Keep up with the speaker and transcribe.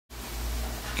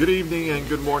Good evening and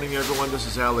good morning, everyone. This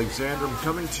is Alexander. I'm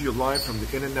coming to you live from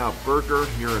the In-N-Out Burger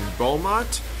here in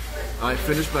Beaumont. I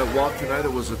finished my walk tonight.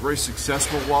 It was a very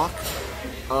successful walk.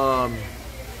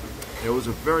 It was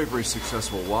a very, very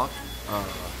successful walk.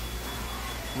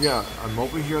 Yeah, I'm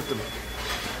over here at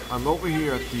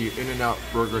the In-N-Out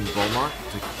Burger in Beaumont.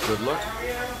 Take a good look.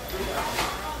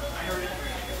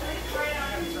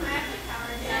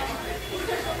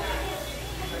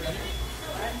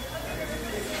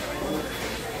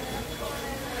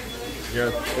 Yeah,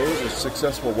 it was a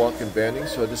successful walk in Banning,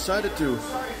 so I decided to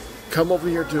come over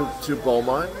here to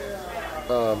Beaumont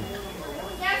to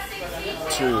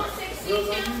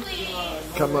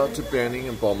come out to Banning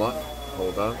and Beaumont.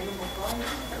 Hold on.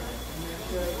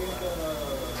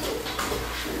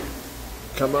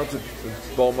 Come out to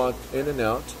Beaumont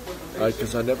In-N-Out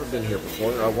because I've never been here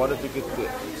before. I wanted to get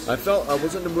I felt I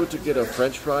was in the mood to get a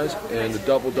French fries and a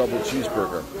double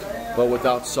cheeseburger, but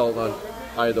without salt on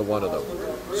either one of them.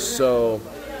 So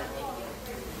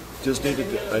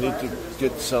I need to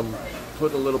get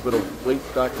put a little bit of weight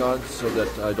back on so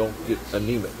that I don't get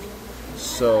anemic.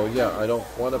 So yeah, I don't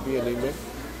want to be anemic.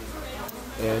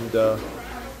 And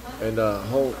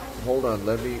hold on,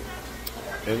 let me.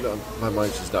 And my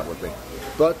mind's just not with me.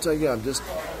 But yeah, I'm just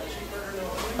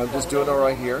doing all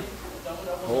right here.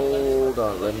 Hold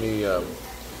on, let me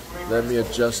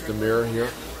adjust the mirror here.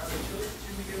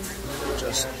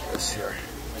 Adjust this here.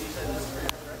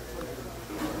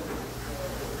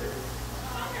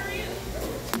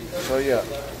 So yeah,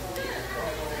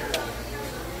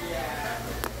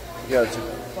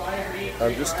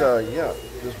 I'm just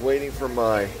waiting for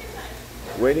my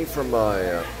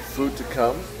food to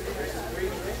come,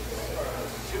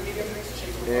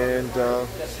 and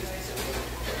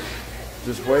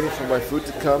just waiting for my food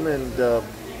to come, and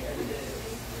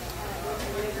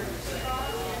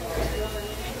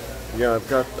yeah, I've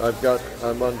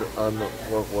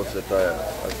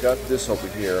got this over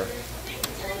here.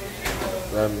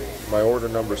 My order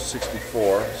number is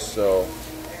 64, so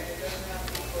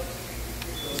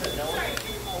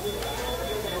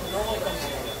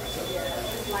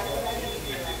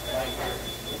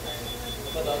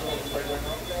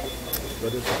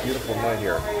but it's a beautiful night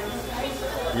here.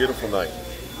 Beautiful night.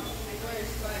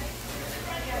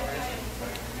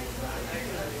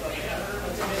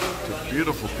 It's a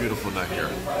beautiful, beautiful night here.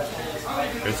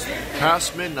 It's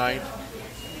past midnight,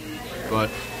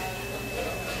 but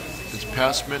it's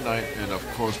past midnight, and of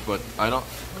course, but I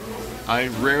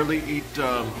rarely eat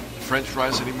French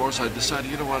fries anymore, so I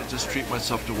decided, you know what, just treat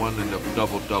myself to one and a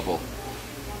double,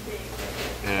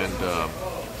 and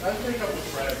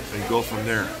go from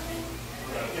there.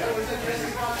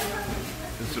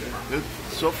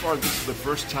 So far, this is the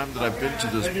first time that I've been to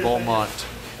this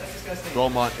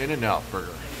Beaumont In-N-Out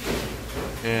Burger,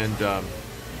 and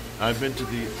I've been to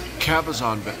the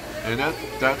Cabazon, and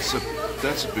that's a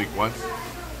big one.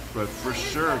 But for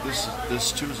sure,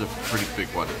 this too is a pretty big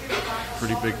one,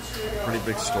 pretty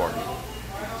big store.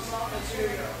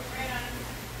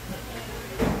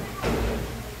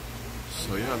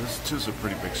 So yeah, this too is a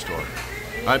pretty big store.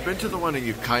 I've been to the one in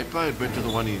Yucaipa, I've been to the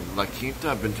one in La Quinta,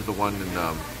 I've been to the one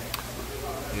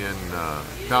in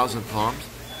Thousand Palms.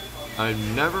 I've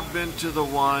never been to the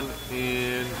one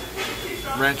in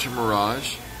Rancho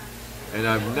Mirage, and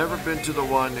I've never been to the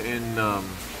one in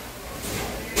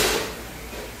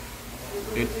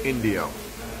Indio.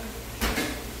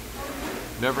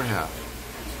 Never have.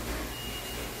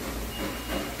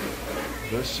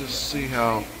 Let's just see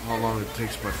how long it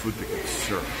takes my food to get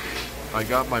served. I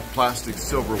got my plastic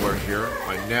silverware here,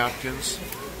 my napkins.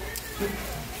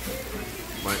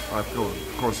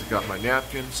 Of course, I got my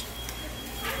napkins,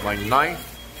 my knife,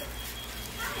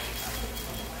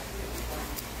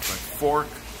 my fork,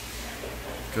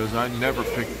 because I never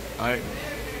pick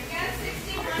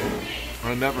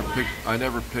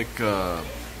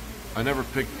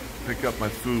up my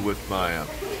food with my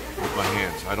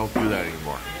hands. I don't do that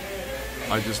anymore.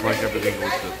 I just like everything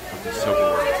with the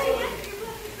silverware.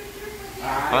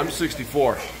 I'm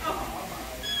 64.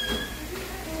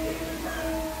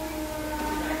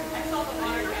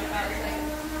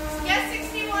 Yes,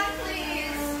 61,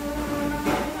 please.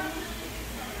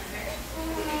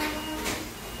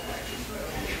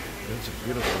 It's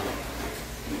beautiful.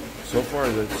 So far,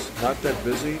 it's not that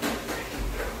busy.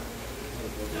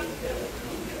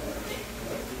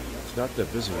 It's not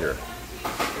that busy here.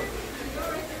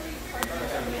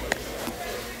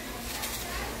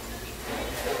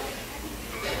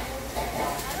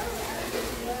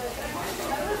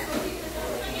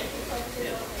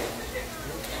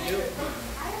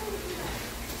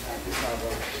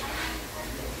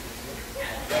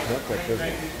 Not that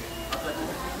busy.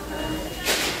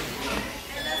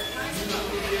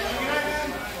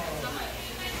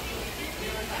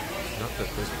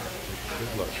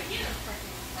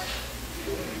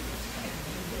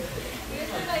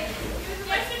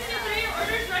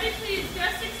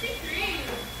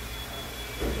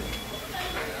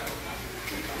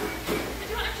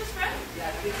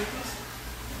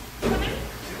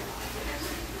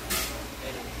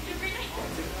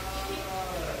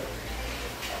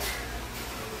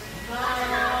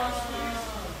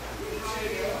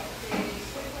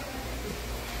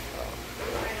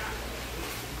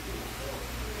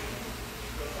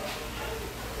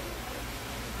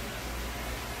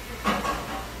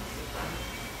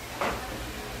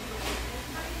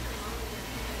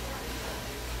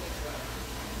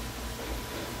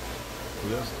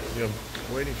 Yeah,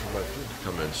 I'm waiting for my food to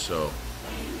come in, so.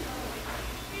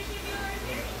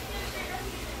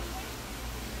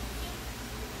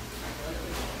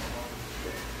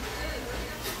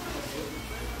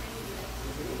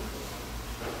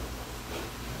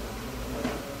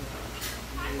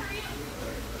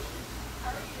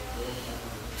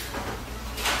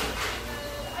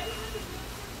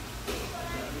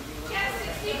 Yes,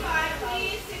 65,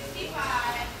 please.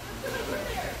 65.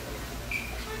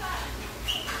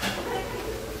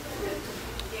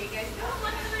 There you guys go.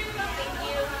 Thank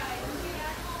you.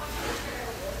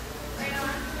 Right on.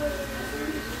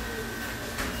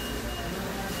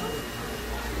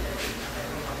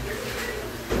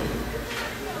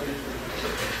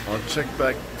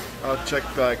 I'll check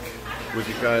back with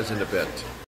you guys in a bit.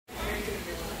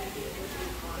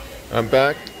 I'm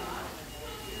back.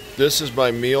 This is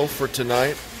my meal for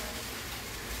tonight.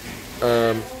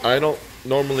 I don't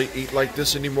normally eat like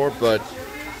this anymore, but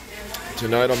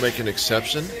tonight I'll make an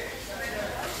exception.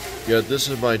 Yeah, this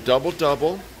is my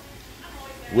double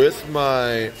with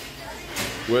my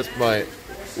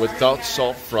without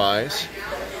salt fries,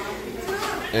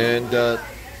 and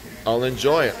I'll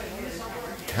enjoy it.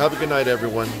 Have a good night,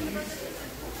 everyone.